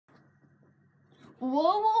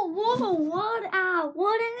Whoa,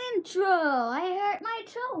 what an intro. I hurt my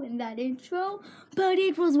toe in that intro, but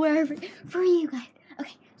it was worth it for you guys.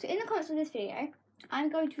 Okay, so in the comments of this video,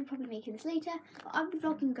 I'm going to be probably making this later, but I'll be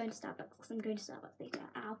vlogging going to Starbucks because I'm going to Starbucks later.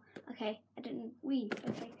 Ow. Okay, I didn't weave.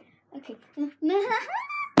 Okay.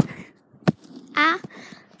 Ah.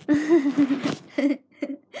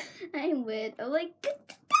 I'm weird. I'm like,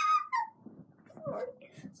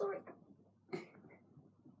 sorry.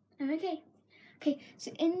 I'm okay. Okay, so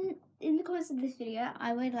in the comments of this video,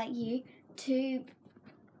 I would like you to,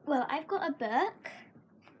 well, I've got a book,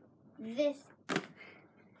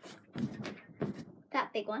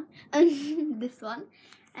 that big one, and this one,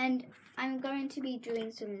 and I'm going to be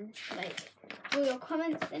doing some, like, all your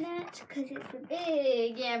comments in it, because it's a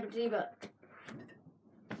big empty book.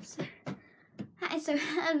 So, that is so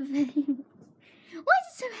heavy. Why is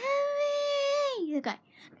it so heavy? Okay.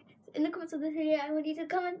 In the comments of this video, I want you to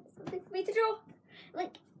comment something for me to draw.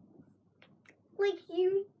 Like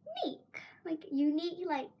unique,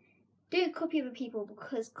 like, don't copy other people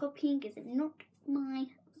because copying is not my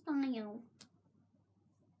style.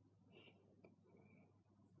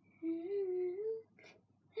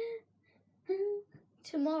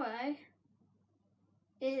 Tomorrow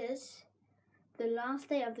is the last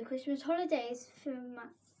day of the Christmas holidays for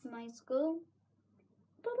my school.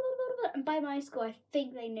 And by my school, I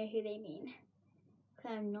think they know who they mean.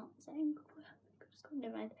 Because I'm not saying school,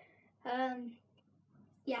 never mind.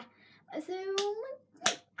 Yeah. So, why am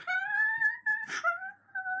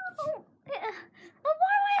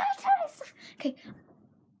I doing this? Okay.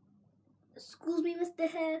 Excuse me, Mr.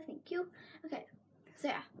 Hare. Thank you. Okay. So,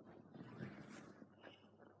 yeah.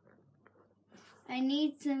 I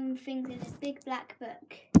need some things in this big black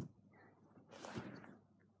book.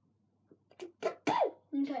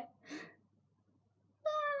 Okay.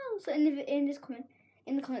 So in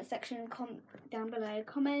the comment section, down below,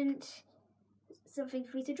 comment something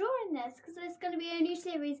for me to draw in this, because there's going to be a new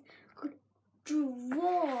series called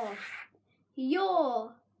Draw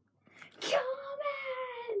Your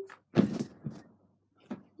Comments.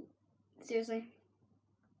 Seriously.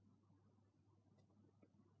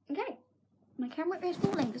 Okay. My camera is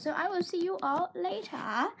falling, so I will see you all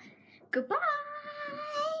later. Goodbye.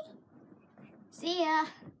 See ya.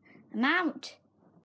 I'm out.